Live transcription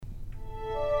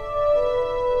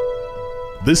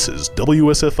This is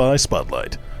WSFI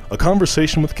Spotlight, a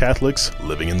conversation with Catholics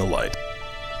living in the light.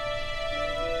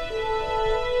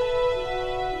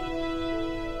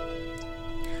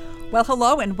 Well,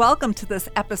 hello and welcome to this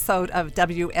episode of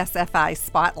WSFI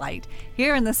Spotlight.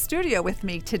 Here in the studio with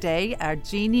me today are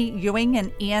Jeannie Ewing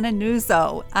and Anna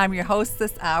Nuzzo. I'm your host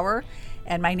this hour,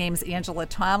 and my name's Angela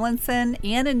Tomlinson.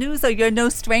 Anna Nuzzo, you're no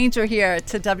stranger here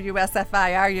to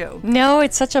WSFI, are you? No,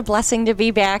 it's such a blessing to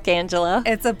be back, Angela.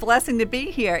 It's a blessing to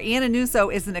be here. Anna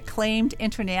Nuzzo is an acclaimed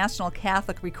international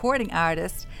Catholic recording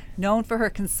artist known for her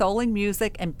consoling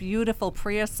music and beautiful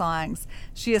prayer songs.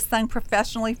 She has sung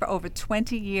professionally for over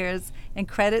 20 years and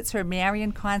credits her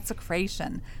Marian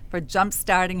consecration for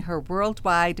jump-starting her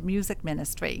worldwide music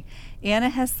ministry. Anna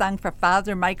has sung for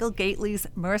Father Michael Gately's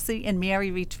Mercy and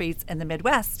Mary retreats in the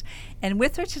Midwest. And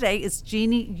with her today is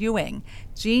Jeannie Ewing.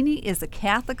 Jeannie is a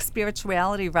Catholic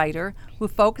spirituality writer who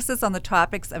focuses on the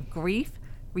topics of grief,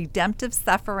 redemptive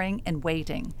suffering, and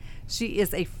waiting. She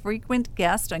is a frequent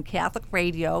guest on Catholic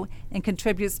radio and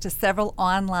contributes to several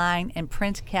online and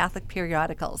print Catholic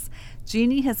periodicals.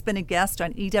 Jeannie has been a guest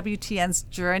on EWTN's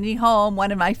Journey Home,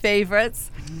 one of my favorites,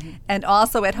 and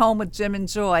also at Home with Jim and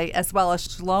Joy, as well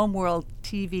as Shalom World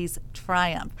TV's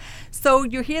Triumph. So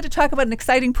you're here to talk about an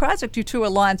exciting project you two are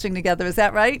launching together, is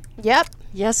that right? Yep.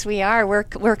 Yes, we are.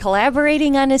 We're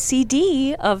collaborating on a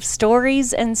CD of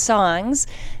stories and songs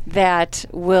that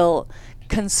will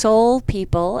console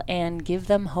people and give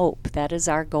them hope. That is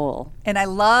our goal. And I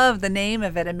love the name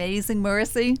of it, Amazing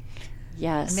Mercy.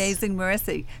 Yes. Amazing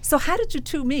Mercy. So how did you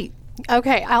two meet?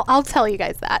 Okay, I'll tell you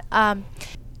guys that.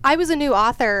 I was a new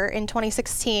author in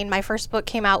 2016. My first book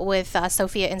came out with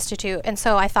Sophia Institute, and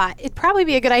so I thought it'd probably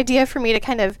be a good idea for me to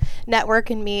kind of network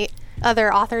and meet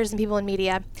other authors and people in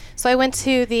media. So I went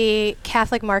to the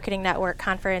Catholic Marketing Network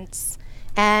conference,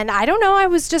 and I don't know, I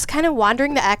was just kind of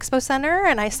wandering the expo center,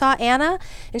 and I saw Anna,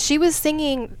 and she was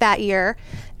singing that year,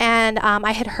 and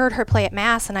I had heard her play at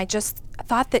Mass, and I just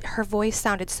thought that her voice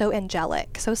sounded so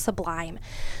angelic, so sublime.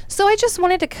 So I just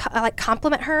wanted to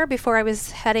compliment her before I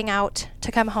was heading out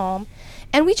to come home.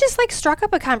 And we just struck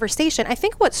up a conversation. I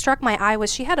think what struck my eye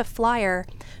was she had a flyer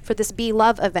for this Be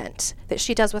Love event that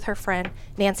she does with her friend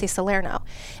Nancy Salerno.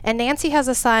 And Nancy has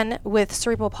a son with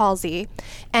cerebral palsy,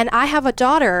 and I have a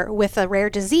daughter with a rare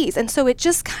disease. And so it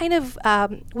just kind of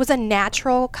was a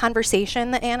natural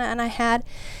conversation that Anna and I had.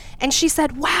 And she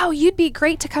said, wow, you'd be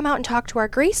great to come out and talk to our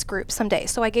Grace group someday.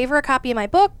 So I gave her a copy of my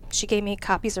book. She gave me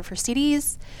copies of her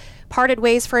CDs. Parted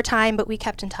ways for a time, but we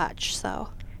kept in touch. So.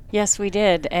 Yes, we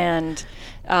did. And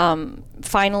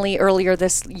finally, earlier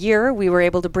this year, we were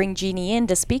able to bring Jeannie in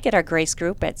to speak at our Grace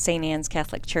group at St. Anne's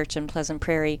Catholic Church in Pleasant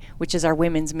Prairie, which is our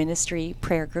women's ministry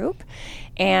prayer group.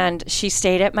 And she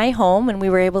stayed at my home, and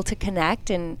we were able to connect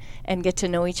and get to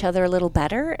know each other a little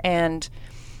better. And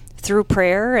through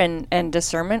prayer and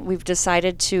discernment, we've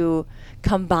decided to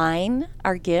combine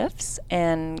our gifts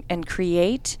and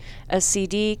create a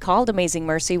CD called Amazing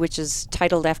Mercy, which is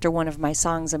titled after one of my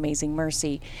songs, Amazing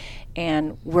Mercy.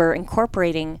 And we're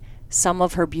incorporating some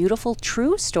of her beautiful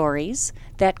true stories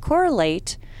that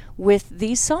correlate with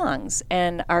these songs.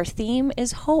 And our theme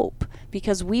is hope,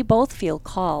 because we both feel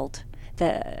called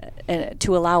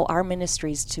to allow our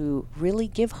ministries to really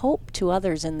give hope to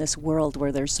others in this world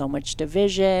where there's so much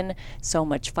division, so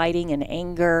much fighting and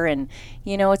anger, and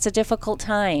it's a difficult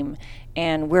time.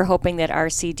 And we're hoping that our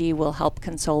CD will help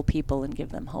console people and give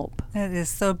them hope. That is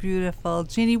so beautiful.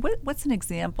 Jeannie, what's an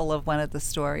example of one of the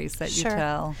stories that you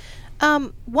tell?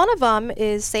 One of them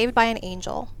is Saved by an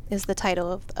Angel, is the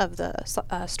title of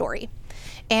the story.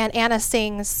 And Anna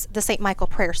sings the St. Michael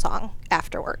prayer song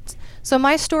afterwards. So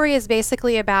my story is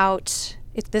basically about,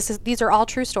 these are all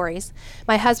true stories.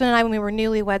 My husband and I, when we were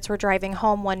newlyweds, were driving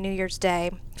home one New Year's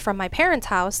Day from my parents'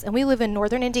 house, and we live in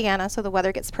northern Indiana, so the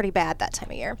weather gets pretty bad that time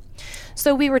of year.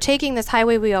 So we were taking this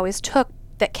highway we always took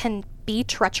that can be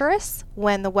treacherous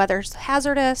when the weather's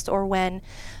hazardous or when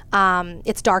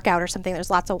it's dark out or something. There's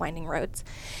lots of winding roads.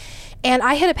 And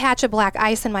I hit a patch of black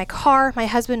ice in my car. My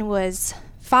husband was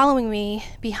following me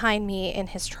behind me in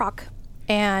his truck,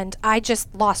 and I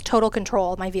just lost total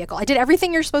control of my vehicle. I did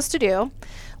everything you're supposed to do,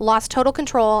 lost total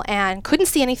control, and couldn't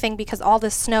see anything because all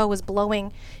this snow was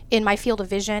blowing in my field of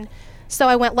vision. So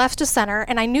I went left to center,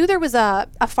 and I knew there was a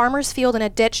farmer's field and a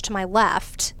ditch to my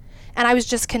left, and I was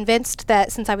just convinced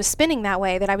that since I was spinning that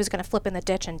way that I was going to flip in the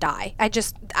ditch and die.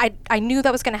 I knew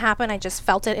that was going to happen. I just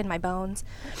felt it in my bones.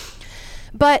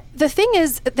 But the thing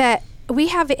is that we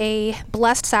have a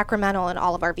blessed sacramental in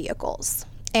all of our vehicles.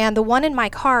 And the one in my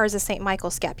car is a St.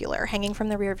 Michael scapular hanging from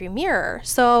the rearview mirror.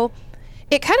 So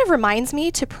it kind of reminds me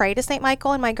to pray to St.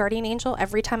 Michael and my guardian angel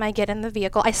every time I get in the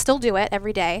vehicle. I still do it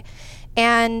every day.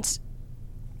 And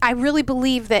I really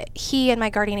believe that he and my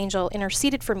guardian angel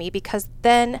interceded for me, because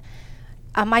then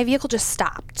my vehicle just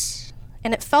stopped.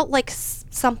 And it felt like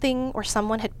something or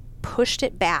someone had pushed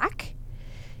it back.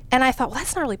 And I thought, well,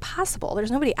 that's not really possible.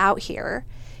 There's nobody out here.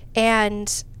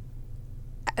 And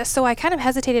so I kind of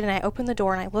hesitated, and I opened the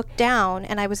door and I looked down,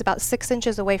 and I was about 6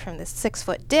 inches away from this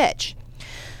 6-foot ditch.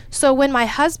 So when my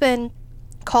husband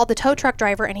called the tow truck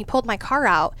driver and he pulled my car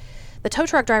out, the tow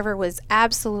truck driver was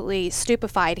absolutely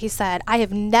stupefied. He said, I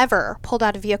have never pulled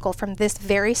out a vehicle from this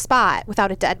very spot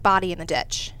without a dead body in the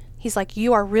ditch. He's like,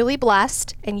 you are really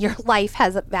blessed and your life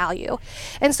has a value.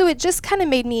 And so it just kind of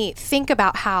made me think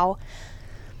about how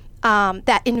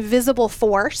that invisible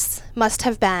force must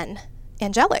have been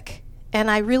angelic. And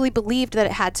I really believed that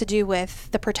it had to do with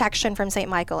the protection from St.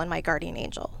 Michael and my guardian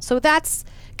angel. So that's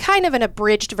kind of an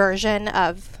abridged version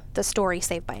of the story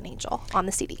Saved by an Angel on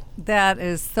the CD. That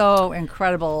is so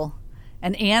incredible.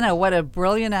 And Anna, what a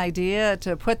brilliant idea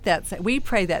to put that. We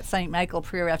pray that St. Michael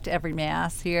prayer after every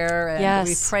Mass here. And yes.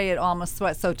 We pray it almost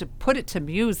so to put it to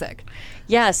music.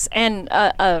 Yes, and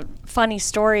a funny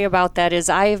story about that is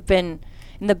I have been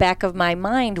in the back of my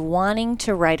mind wanting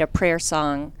to write a prayer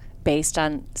song based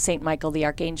on St. Michael the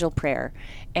Archangel prayer.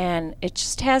 And it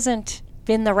just hasn't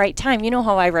been the right time. You know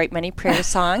how I write many prayer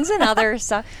songs and other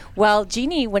stuff. Well,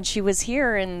 Jeannie, when she was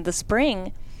here in the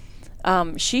spring,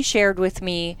 she shared with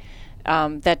me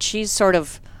that she's sort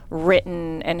of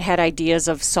written and had ideas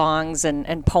of songs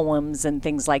and poems and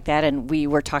things like that. And we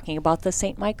were talking about the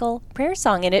St. Michael prayer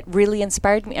song, and it really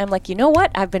inspired me. I'm like, you know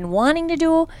what? I've been wanting to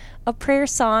do a prayer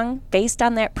song based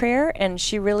on that prayer, and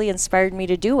she really inspired me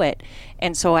to do it.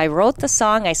 And so I wrote the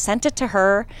song, I sent it to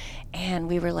her, and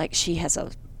we were like, she has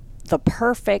the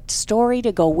perfect story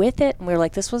to go with it. And we were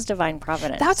like, this was divine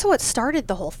providence. That's what started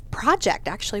the whole project,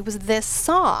 actually, was this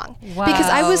song. Wow. Because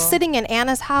I was sitting in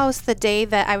Anna's house the day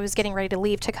that I was getting ready to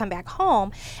leave to come back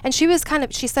home, and she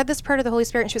said this prayer to the Holy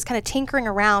Spirit, and she was kind of tinkering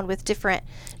around with different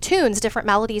tunes, different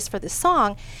melodies for this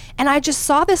song, and I just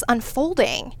saw this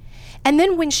unfolding. And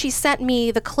then when she sent me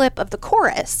the clip of the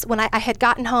chorus, when I had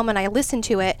gotten home and I listened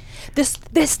to it, this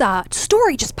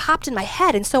story just popped in my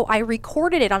head. And so I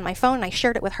recorded it on my phone and I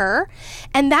shared it with her.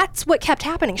 And that's what kept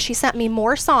happening. She sent me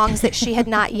more songs that she had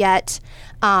not yet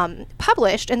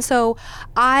published. And so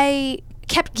I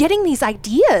kept getting these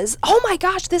ideas. Oh my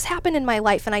gosh, this happened in my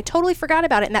life, and I totally forgot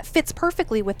about it. And that fits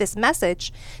perfectly with this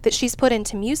message that she's put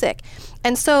into music.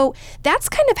 And so that's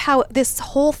kind of how this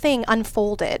whole thing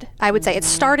unfolded. I would say it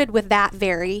started with that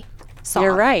very song.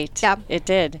 You're right. Yeah, it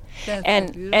did. That's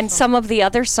And some of the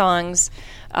other songs,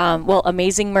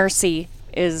 Amazing Mercy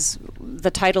is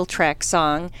the title track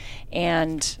song,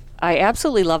 and I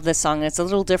absolutely love this song. It's a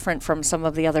little different from some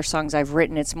of the other songs I've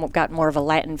written. It's got more of a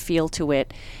Latin feel to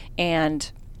it. And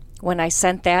when I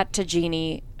sent that to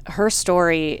Jeannie, her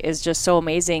story is just so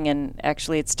amazing. And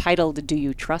actually, it's titled, Do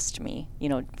You Trust Me?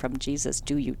 From Jesus,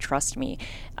 Do You Trust Me?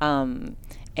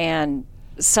 And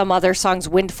some other songs,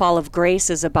 Windfall of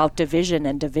Grace, is about division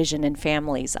in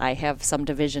families. I have some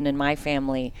division in my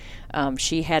family.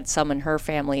 She had some in her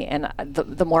family. And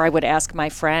the more I would ask my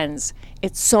friends,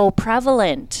 it's so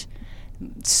prevalent.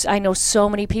 I know so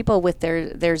many people with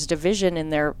there's division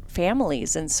in their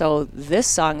families, and so this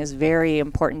song is very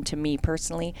important to me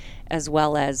personally, as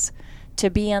well as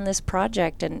to be on this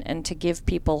project and to give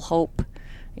people hope,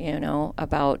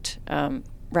 about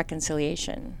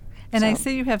reconciliation. And I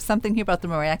see you have something here about the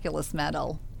miraculous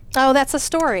medal. Oh, that's a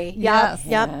story. Yes.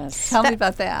 Yep. Yes. Tell me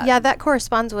about that. Yeah, that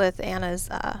corresponds with Anna's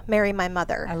Mary, My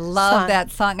Mother. I love song. that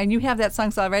song. And you have that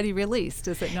song's already released,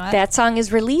 is it not? That song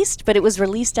is released, but it was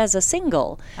released as a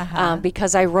single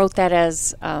because I wrote that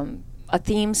as a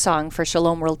theme song for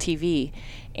Shalom World TV.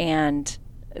 And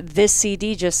this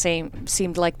CD just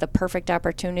seemed like the perfect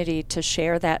opportunity to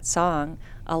share that song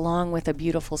along with a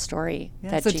beautiful story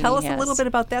that so Jeannie tell us has. a little bit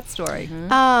about that story.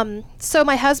 So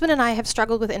my husband and I have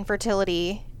struggled with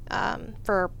infertility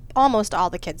for almost all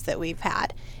the kids that we've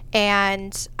had.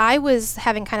 And I was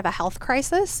having kind of a health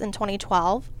crisis in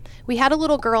 2012. We had a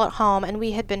little girl at home, and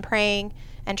we had been praying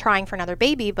and trying for another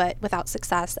baby, but without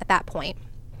success at that point.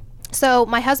 So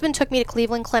my husband took me to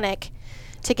Cleveland Clinic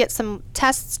to get some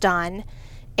tests done,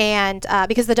 and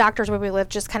because the doctors where we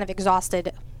lived just kind of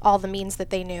exhausted all the means that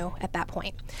they knew at that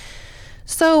point.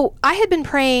 So I had been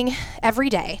praying every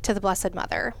day to the Blessed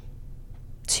Mother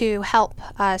to help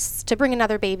us to bring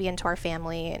another baby into our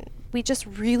family, and we just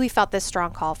really felt this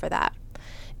strong call for that.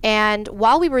 And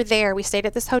while we were there, we stayed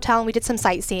at this hotel and we did some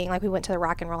sightseeing, like we went to the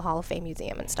Rock and Roll Hall of Fame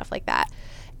Museum and stuff like that.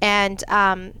 And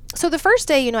so the first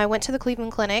day, I went to the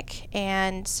Cleveland Clinic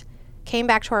and came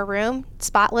back to our room,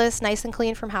 spotless, nice and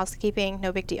clean from housekeeping,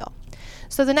 no big deal.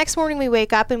 So the next morning we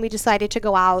wake up and we decided to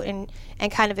go out and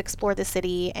kind of explore the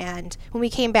city. And when we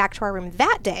came back to our room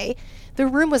that day, the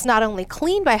room was not only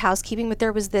cleaned by housekeeping, but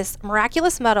there was this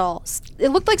miraculous medal. It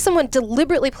looked like someone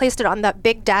deliberately placed it on that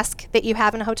big desk that you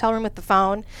have in a hotel room with the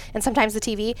phone and sometimes the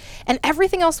TV. And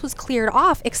everything else was cleared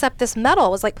off except this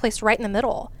medal was like placed right in the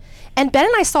middle. And Ben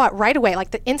and I saw it right away,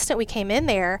 like the instant we came in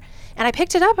there. And I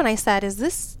picked it up and I said, "Is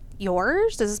this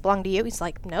yours? Does this belong to you?" He's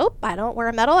like, "Nope, I don't wear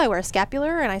a medal. I wear a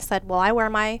scapular." And I said, "Well, I wear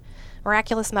my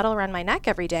miraculous medal around my neck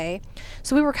every day."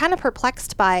 So we were kind of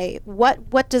perplexed by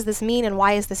what does this mean and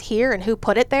why is this here and who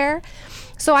put it there.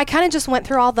 So I kind of just went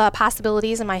through all the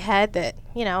possibilities in my head that,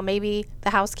 maybe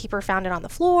the housekeeper found it on the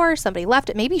floor, somebody left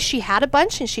it. Maybe she had a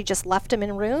bunch and she just left them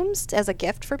in rooms as a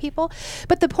gift for people.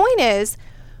 But the point is,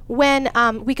 when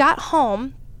we got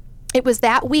home, it was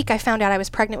that week I found out I was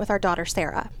pregnant with our daughter,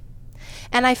 Sarah.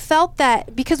 And I felt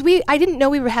that because I didn't know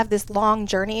we would have this long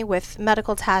journey with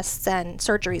medical tests and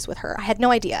surgeries with her. I had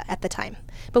no idea at the time,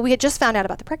 but we had just found out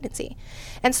about the pregnancy.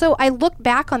 And so I looked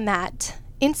back on that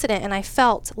incident and I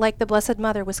felt like the Blessed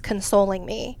Mother was consoling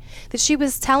me, that she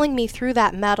was telling me through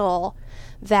that medal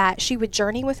that she would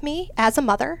journey with me as a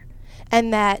mother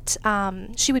and that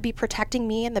she would be protecting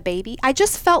me and the baby. I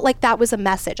just felt like that was a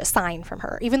message, a sign from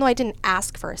her, even though I didn't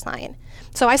ask for a sign.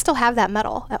 So I still have that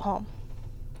medal at home.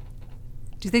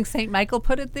 Do you think St. Michael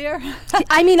put it there?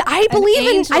 I mean, I believe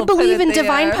in there.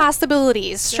 Divine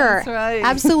possibilities. Sure. That's right.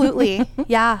 Absolutely.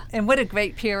 Yeah. And what a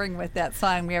great pairing with that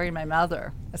song, Mary My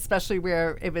Mother, especially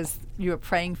where you were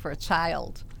praying for a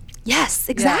child. Yes,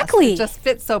 exactly. Yes, it just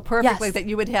fits so perfectly that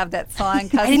you would have that song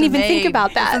custom I didn't even think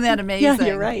about that. Isn't that amazing? Yeah,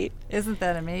 you're right. Isn't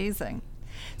that amazing?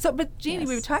 So, but Jeannie,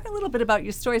 we were talking a little bit about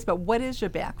your stories, but what is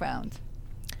your background?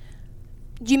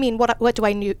 You mean what do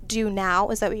I do now?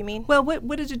 Is that what you mean? Well,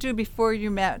 what did you do before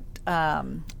you met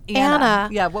Anna?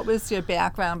 Yeah, what was your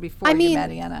background before you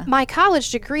met Anna? My college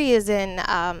degree is in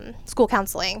school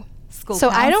counseling.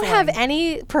 I don't have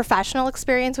any professional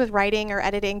experience with writing or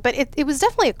editing, but it was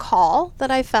definitely a call that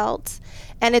I felt,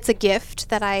 and it's a gift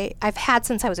that I've had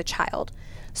since I was a child.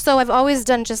 So I've always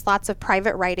done just lots of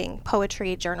private writing,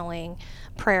 poetry, journaling,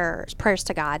 prayers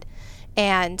to God.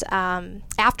 And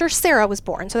after Sarah was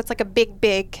born, so that's like a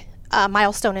big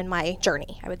milestone in my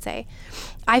journey, I would say,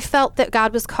 I felt that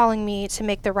God was calling me to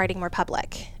make the writing more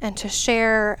public and to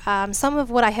share some of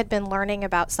what I had been learning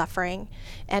about suffering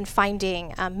and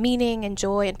finding meaning and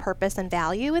joy and purpose and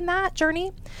value in that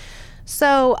journey.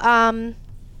 So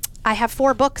I have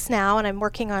 4 books now, and I'm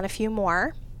working on a few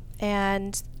more.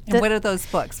 And what are those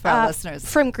books for our listeners?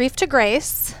 From Grief to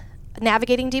Grace,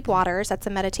 Navigating Deep Waters, that's a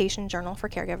meditation journal for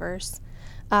caregivers.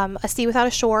 A Sea Without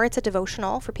a Shore, it's a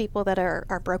devotional for people that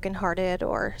are brokenhearted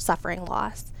or suffering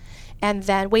loss. And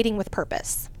then Waiting with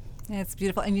Purpose. Yeah, it's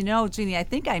beautiful. And Jeannie, I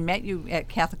think I met you at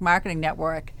Catholic Marketing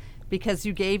Network because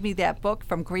you gave me that book,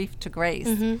 From Grief to Grace.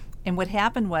 Mm-hmm. And what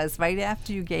happened was, right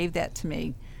after you gave that to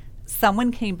me,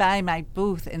 someone came by my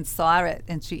booth and saw it,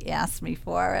 and she asked me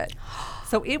for it.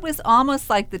 So it was almost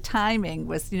like the timing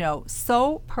was,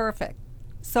 so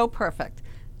perfect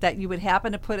that you would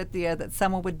happen to put it there, that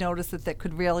someone would notice it that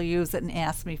could really use it and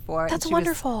ask me for it. That's and she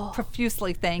wonderful. Was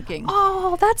profusely thanking.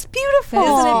 Oh, that's beautiful.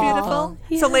 Isn't it beautiful?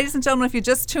 Yeah. So, ladies and gentlemen, if you're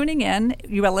just tuning in,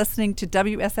 you are listening to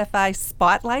WSFI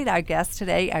Spotlight. Our guests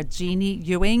today are Jeannie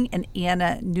Ewing and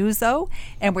Anna Nuzzo,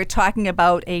 and we're talking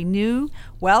about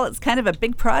it's kind of a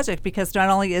big project because not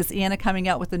only is Anna coming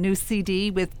out with a new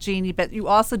CD with Jeannie, but you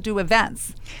also do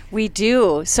events. We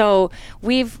do. So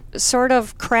we've sort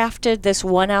of crafted this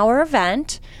 1-hour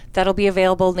event that'll be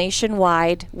available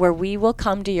nationwide, where we will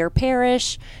come to your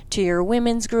parish, to your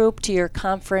women's group, to your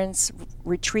conference,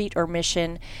 retreat, or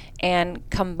mission, and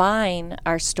combine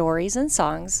our stories and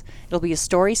songs. It'll be a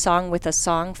story song with a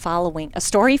song following, a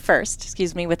story first,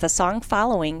 with a song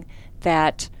following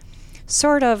that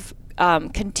sort of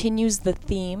continues the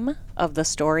theme of the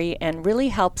story and really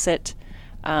helps it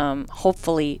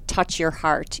hopefully touch your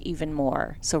heart even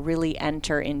more. So really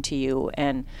enter into you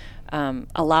and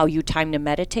allow you time to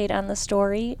meditate on the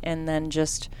story, and then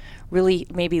just really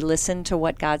maybe listen to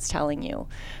what God's telling you.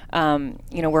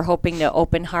 We're hoping to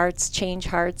open hearts, change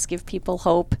hearts, give people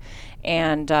hope,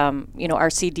 and our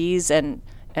CDs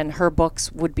and her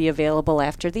books would be available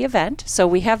after the event. So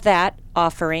we have that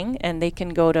offering, and they can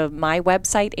go to my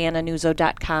website,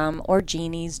 annanuzzo.com, or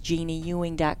Jeannie's,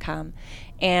 jeannieewing.com,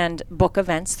 and book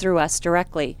events through us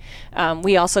directly.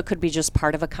 We also could be just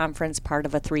part of a conference, part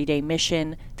of a 3-day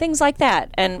mission, things like that.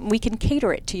 And we can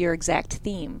cater it to your exact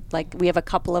theme. Like, we have a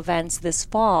couple events this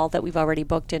fall that we've already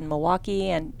booked in Milwaukee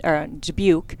and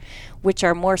Dubuque, which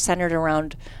are more centered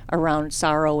around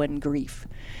sorrow and grief.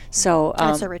 So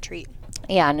it's a retreat.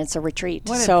 Yeah, and it's a retreat.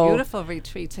 What a beautiful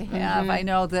retreat to have. I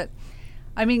know that,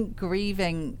 I mean,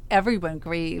 grieving, everyone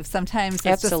grieves. Sometimes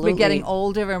it's just we're getting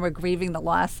older and we're grieving the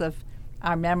loss of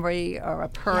our memory or a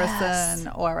person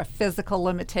or a physical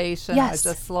limitation or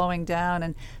just slowing down.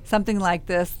 And something like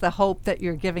this, the hope that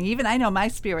you're giving, even I know my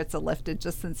spirits are lifted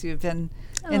just since you've been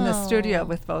in the studio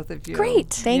with both of you. Great.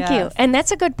 Thank you. And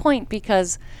that's a good point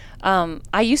because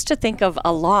I used to think of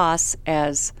a loss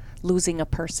as losing a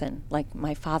person, like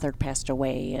my father passed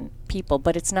away and people,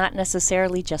 but it's not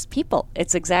necessarily just people.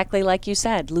 It's exactly like you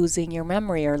said, losing your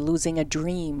memory or losing a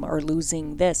dream or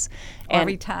losing this. Or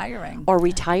retiring.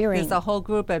 There's a whole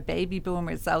group of baby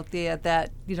boomers out there that,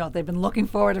 you know, they've been looking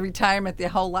forward to retirement their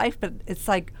whole life, but it's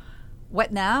like,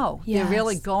 what now? They're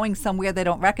really going somewhere they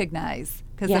don't recognize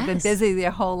because they've been busy their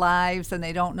whole lives and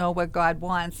they don't know what God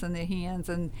wants in their hands,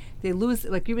 and they lose,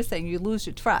 like you were saying, you lose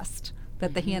your trust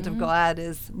that the hand of God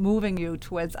is moving you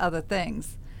towards other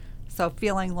things. So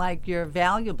feeling like you're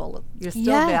valuable, you're still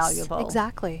valuable.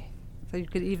 Exactly. So you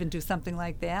could even do something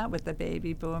like that with the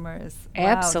baby boomers.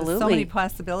 Absolutely. Wow, there's so many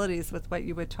possibilities with what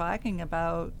you were talking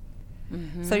about.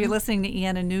 So you're listening to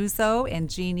Anna Nuzzo and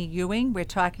Jeannie Ewing. We're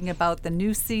talking about the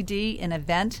new CD and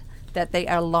event that they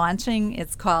are launching.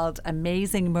 It's called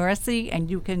Amazing Mercy,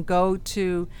 and you can go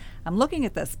to, I'm looking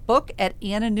at this, book at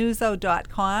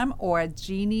annanuzzo.com or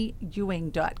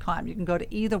jeannieewing.com. You can go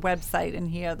to either website and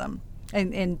hear them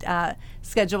and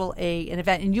schedule an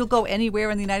event. And you'll go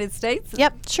anywhere in the United States?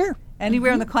 Yep, sure.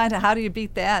 Anywhere in the continent. How do you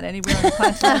beat that? Anywhere in the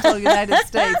continental United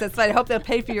States. That's right. I hope they'll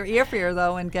pay for your airfare,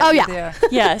 though, and get you there.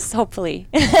 Yes, hopefully.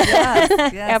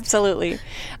 Yes. Absolutely.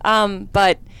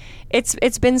 But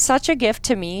it's been such a gift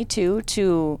to me, too,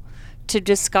 to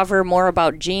discover more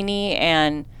about Jeannie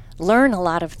and learn a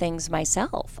lot of things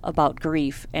myself about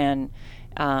grief. And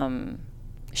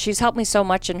she's helped me so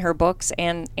much in her books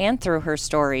and through her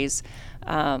stories.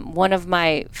 One of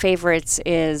my favorites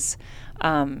is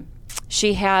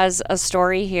she has a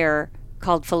story here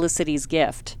called Felicity's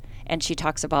Gift, and she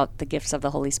talks about the gifts of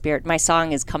the Holy Spirit. My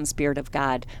song is Come Spirit of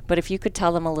God, but if you could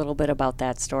tell them a little bit about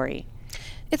that story.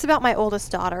 It's about my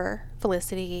oldest daughter,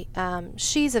 Felicity.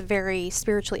 She's a very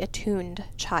spiritually attuned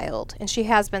child, and she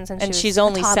has been since she was she's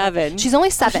only 7. She's only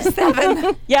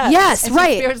 7. Yes, and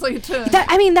right. Spiritually attuned.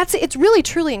 It's really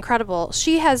truly incredible.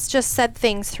 She has just said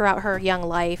things throughout her young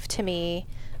life to me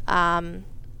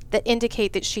that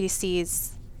indicate that she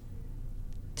sees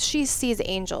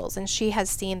angels, and she has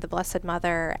seen the Blessed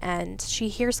Mother, and she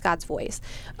hears God's voice.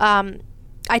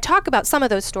 I talk about some of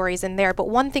those stories in there, but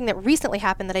one thing that recently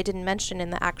happened that I didn't mention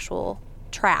in the actual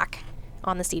track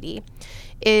on the CD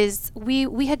is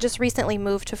we had just recently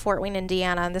moved to Fort Wayne,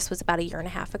 Indiana, and this was about 1.5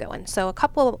 years ago. And so a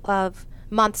couple of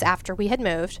months after we had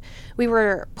moved, we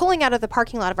were pulling out of the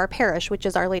parking lot of our parish, which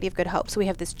is Our Lady of Good Hope. So we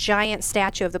have this giant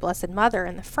statue of the Blessed Mother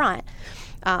in the front,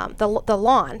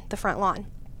 the front lawn.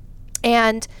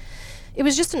 And it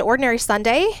was just an ordinary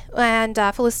Sunday, and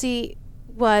Felicity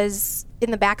was in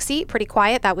the back seat, pretty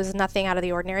quiet. That was nothing out of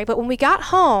the ordinary. But when we got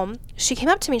home, she came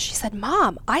up to me and she said,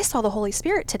 "Mom, I saw the Holy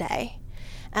Spirit today."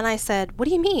 And I said, "What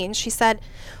do you mean?" She said,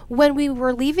 "When we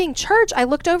were leaving church, I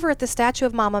looked over at the statue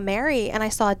of Mama Mary and I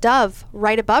saw a dove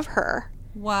right above her."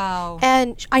 Wow.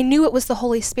 And I knew it was the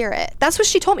Holy Spirit. That's what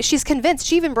she told me. She's convinced.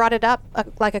 She even brought it up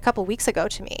like a couple weeks ago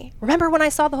to me. "Remember when I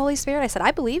saw the Holy Spirit?" I said,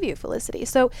 "I believe you, Felicity."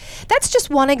 So that's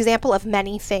just one example of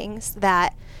many things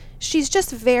that she's just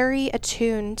very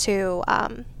attuned to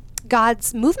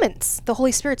God's movements, the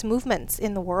Holy Spirit's movements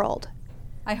in the world.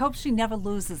 I hope she never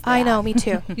loses that. I know, me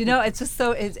too. You know, it's just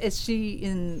so, is she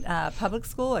in public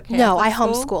school or Catholic No, I school?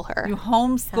 homeschool her. You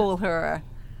homeschool her.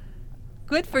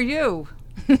 Good for you.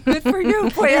 Good for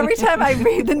you. Boy, every time I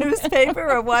read the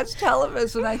newspaper or watch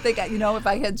television, I think, you know, if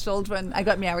I had children, I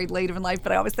got married later in life,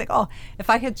 but I always think, oh, if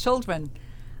I had children,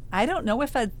 I don't know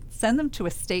if I'd send them to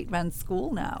a state-run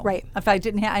school now. Right. If I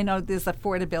didn't have, I know there's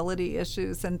affordability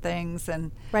issues and things,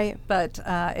 and right. But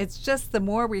it's just the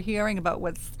more we're hearing about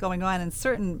what's going on in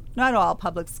certain, not all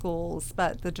public schools,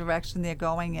 but the direction they're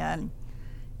going in.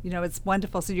 You know, it's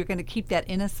wonderful. So you're going to keep that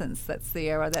innocence that's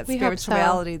there, or that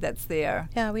spirituality that's there.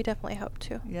 Yeah, we definitely hope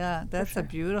to. Yeah, that's a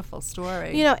beautiful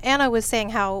story. You know, Anna was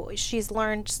saying how she's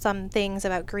learned some things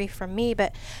about grief from me,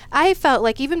 but I felt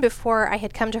like even before I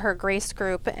had come to her grace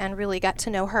group and really got to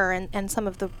know her and some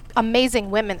of the amazing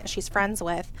women that she's friends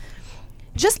with,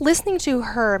 just listening to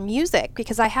her music,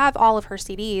 because I have all of her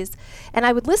CDs, and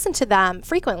I would listen to them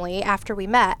frequently after we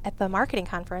met at the marketing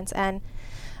conference, and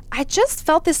I just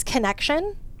felt this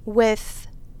connection with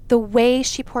the way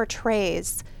she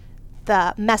portrays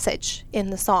the message in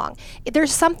the song.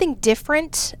 There's something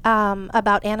different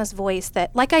about Anna's voice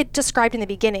that, like I described in the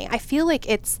beginning, I feel like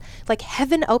it's like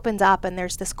heaven opens up and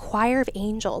there's this choir of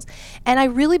angels. And I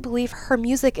really believe her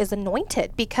music is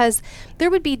anointed, because there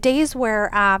would be days where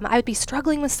I would be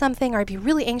struggling with something, or I'd be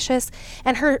really anxious,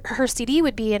 and her CD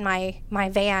would be in my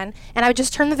van, and I would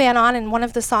just turn the van on and one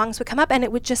of the songs would come up, and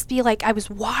it would just be like I was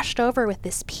washed over with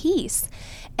this peace.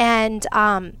 And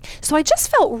so I just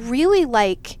felt really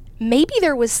like maybe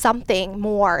there was something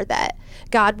more that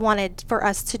God wanted for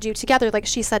us to do together, like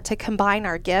she said, to combine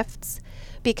our gifts,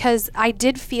 because I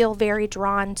did feel very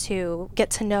drawn to get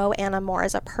to know Anna more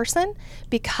as a person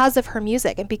because of her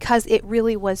music, and because it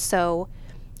really was so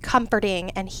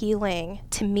comforting and healing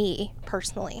to me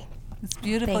personally. It's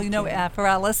beautiful. Thank you. For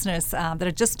our listeners that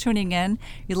are just tuning in,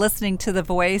 you're listening to the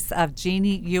voice of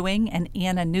Jeannie Ewing and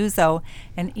Anna Nuzzo.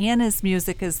 And Anna's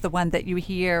music is the one that you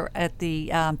hear at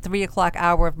the 3 o'clock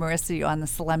hour of mercy on the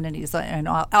solemnities, and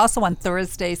also on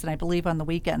Thursdays, and I believe on the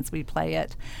weekends we play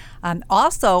it.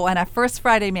 Also, on our First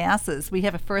Friday Masses, we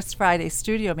have a First Friday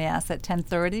studio Mass at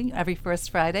 10:30 every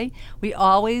First Friday. We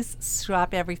always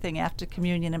stop everything after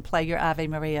communion and play your Ave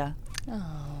Maria.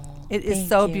 Oh, it is thank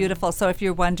so you. beautiful. So if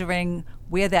you're wondering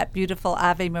where that beautiful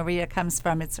Ave Maria comes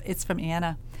from, it's from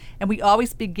Anna. And we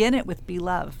always begin it with Be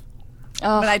Love.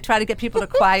 Oh. When I try to get people to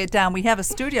quiet down, we have a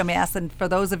studio Mass, and for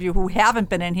those of you who haven't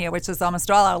been in here, which is almost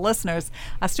all our listeners,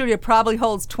 our studio probably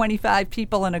holds 25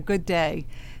 people on a good day.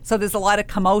 So there's a lot of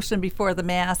commotion before the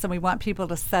Mass, and we want people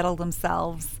to settle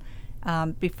themselves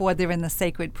before they're in the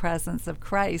sacred presence of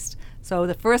Christ. So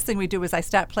the first thing we do is I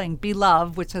start playing Be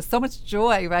Love, which has so much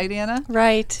joy, right, Anna?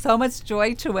 Right. So much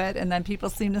joy to it, and then people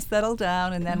seem to settle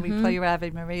down, and then we play your Ave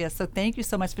Maria. So thank you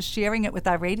so much for sharing it with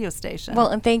our radio station. Well,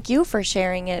 and thank you for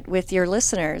sharing it with your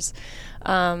listeners.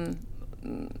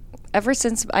 Ever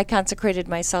since I consecrated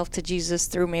myself to Jesus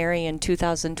through Mary in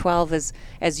 2012,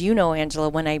 as you know,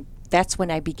 Angela, that's when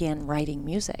I began writing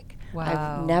music.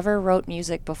 Wow. I've never wrote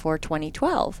music before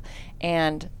 2012.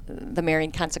 And the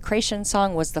Marian Consecration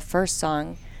song was the first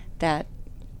song that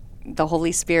the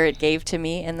Holy Spirit gave to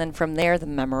me. And then from there, the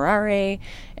Memorare,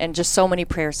 and just so many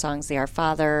prayer songs, the Our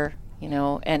Father,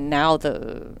 and now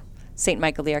the St.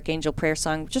 Michael the Archangel prayer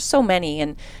song, just so many,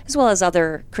 and as well as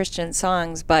other Christian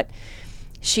songs. But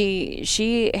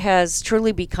she has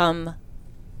truly become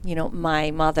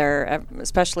my mother,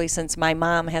 especially since my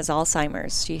mom has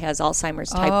Alzheimer's. She has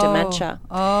Alzheimer's type dementia.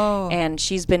 Oh. And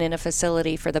she's been in a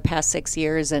facility for the past 6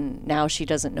 years, and now she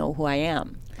doesn't know who I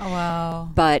am. Oh, wow.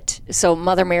 But so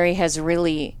Mother Mary has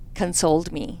really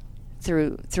consoled me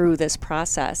through this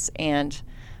process. And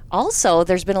also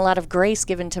there's been a lot of grace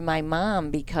given to my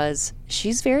mom, because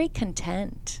she's very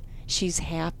content. She's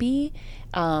happy,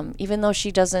 even though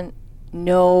she doesn't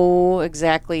know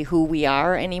exactly who we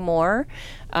are anymore,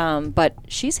 but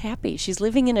she's happy. She's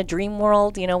living in a dream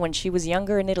world, when she was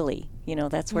younger in Italy.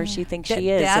 That's where she thinks she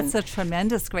is. That's a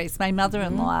tremendous grace. My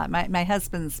mother-in-law, my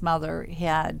husband's mother,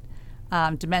 had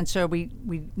dementia. We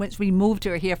moved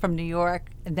her here from New York,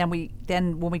 and then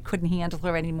when we couldn't handle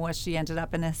her anymore, she ended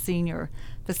up in a senior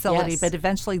facility. Yes. But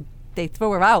eventually they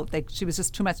threw her out. She was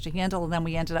just too much to handle, and then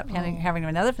we ended up having her in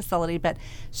another facility. But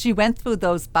she went through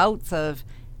those bouts of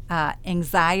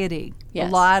anxiety, Yes.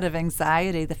 a lot of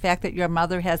anxiety. The fact that your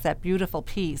mother has that beautiful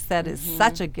peace, that is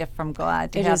such a gift from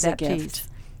God to It have is a that gift. peace.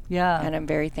 Yeah. And I'm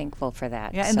very thankful for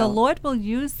that. Yeah, and the Lord he'll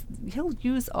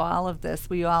use all of this.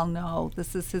 We all know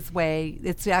this is his way.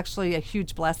 It's actually a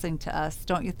huge blessing to us,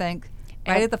 don't you think?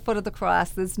 Right at the foot of the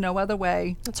cross. There's no other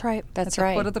way. That's right. That's at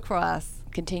right. the foot of the cross.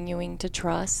 Continuing to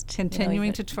trust.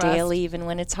 Continuing to trust. Daily, even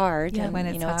when it's hard. Yeah, and, when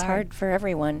it's it's hard. hard for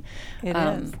everyone. It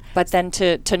is. But then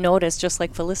to notice, just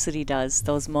like Felicity does,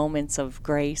 those moments of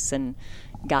grace and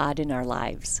God in our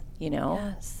lives,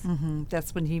 Yes.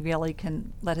 That's when he really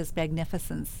can let his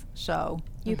magnificence show.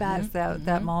 You bet. Is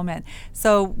that moment.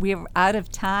 So we're out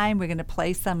of time. We're going to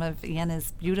play some of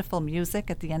Anna's beautiful music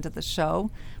at the end of the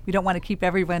show. We don't want to keep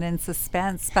everyone in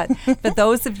suspense, but for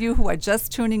those of you who are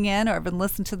just tuning in or have been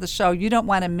listening to the show, you don't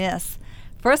want to miss,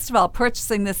 first of all,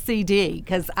 purchasing this CD,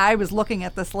 because I was looking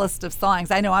at this list of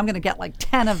songs. I know I'm going to get like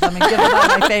 10 of them and give them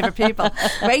out to my favorite people.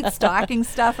 Great stocking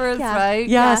stuffers, Yeah. right?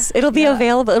 Yes, it'll be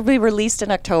available. It'll be released in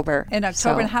October. In October.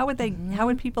 So- And how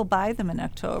would people buy them in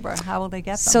October? How will they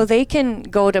get them? So they can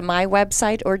go to my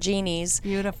website or Jeannie's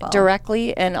Beautiful.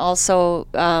 directly, and also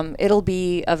it'll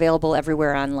be available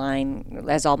everywhere online,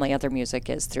 as all my other music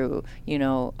is, through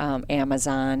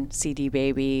Amazon, CD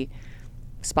Baby,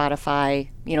 Spotify.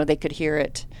 They could hear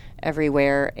it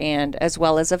everywhere, and as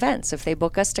well as events. If they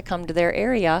book us to come to their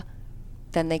area,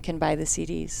 then they can buy the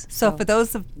CDs. So for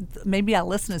those of maybe our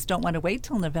listeners don't want to wait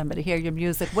till November to hear your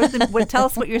music, tell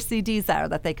us what your CDs are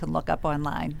that they can look up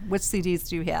online. Which CDs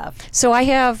do you have? So I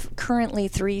have currently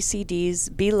 3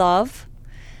 CDs: Be Love,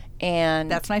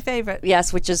 and That's my favorite.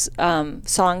 yes, which is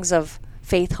songs of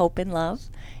faith, hope, and love.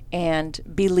 And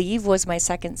Believe was my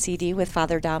second CD with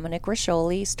Father Dominic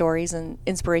Roscioli, stories and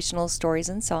inspirational stories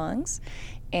and songs.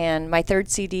 And my third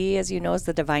CD, as you know, is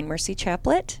the Divine Mercy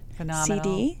Chaplet Phenomenal.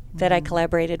 CD that I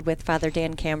collaborated with Father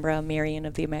Dan Cambra, Marian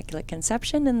of the Immaculate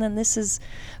Conception. And then this is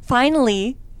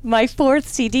finally my 4th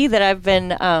CD that I've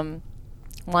been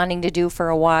wanting to do for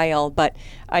a while, but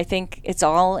I think it's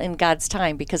all in God's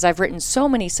time because I've written so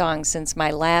many songs since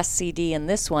my last CD and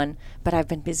this one, but I've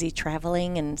been busy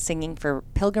traveling and singing for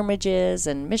pilgrimages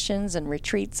and missions and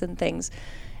retreats and things.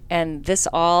 And this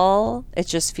all, it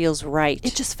just feels right.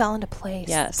 It just fell into place.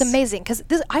 Yes. It's amazing because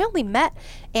I only met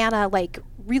Anna,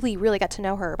 really, really got to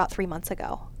know her about 3 months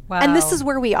ago. Wow. And this is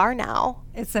where we are now.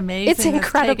 It's amazing. It's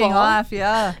incredible. Taking off,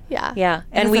 yeah. Yeah. Yeah.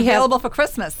 And it's we available for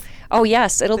Christmas. Oh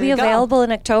yes, it'll There be you go. available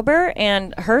in October.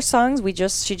 And her songs,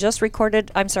 she just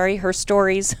recorded. her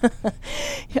stories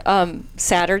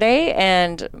Saturday,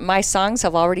 and my songs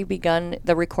have already begun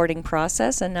the recording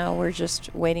process, and now we're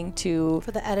just waiting to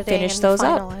For the editing finish and those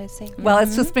up. finalizing. Well,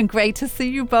 it's just been great to see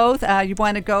you both. You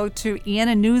want to go to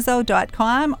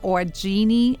iannanuzzo.com or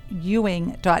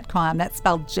jeannieewing.com. That's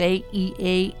spelled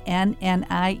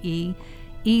JeannieEwing,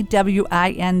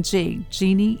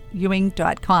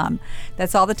 jeannieewing.com.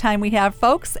 That's all the time we have,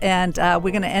 folks, and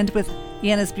we're going to end with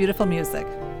Anna's beautiful music.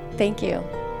 Thank you.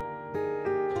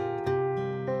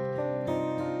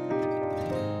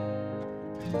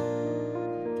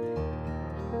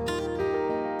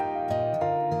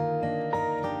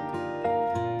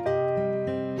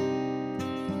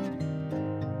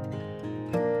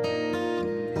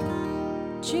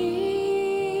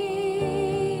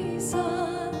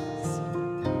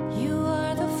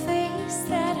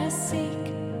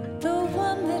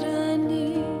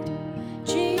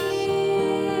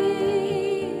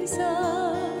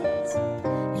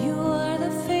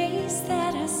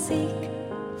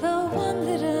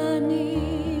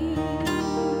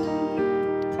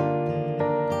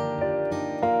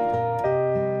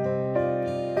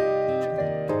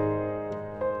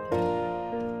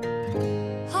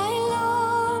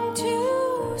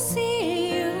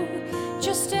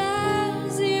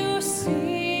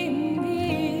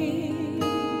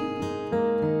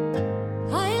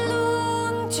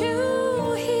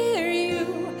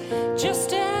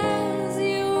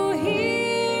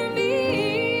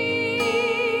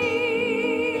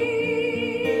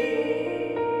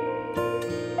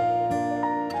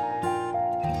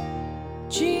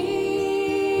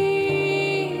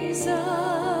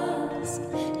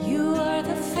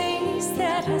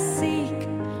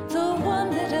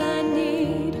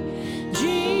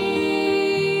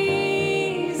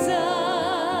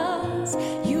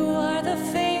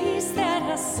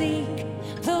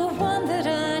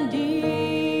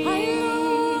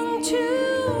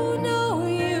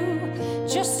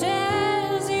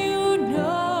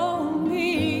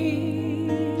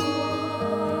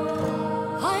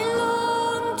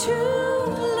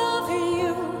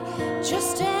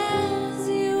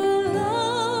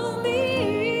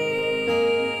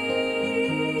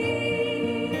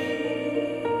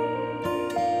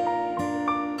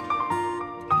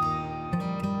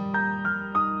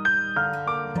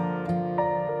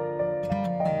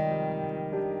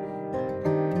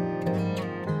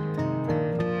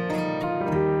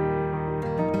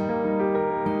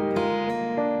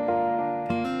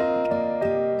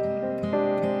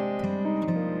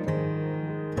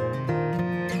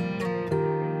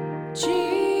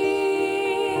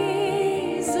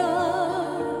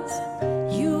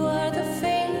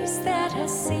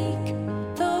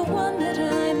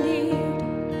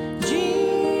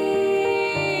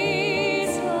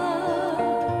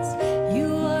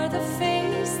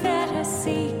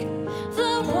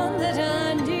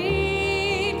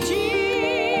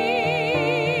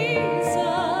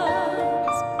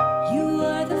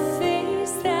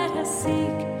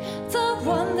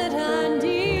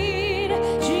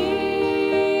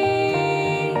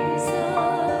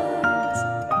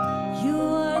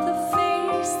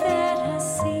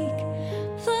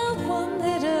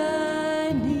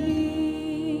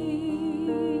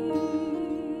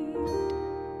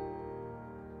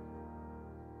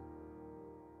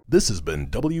 This has been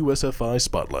WSFI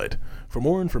Spotlight. For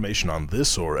more information on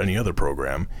this or any other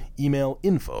program, email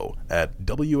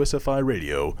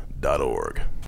info@wsfiradio.org.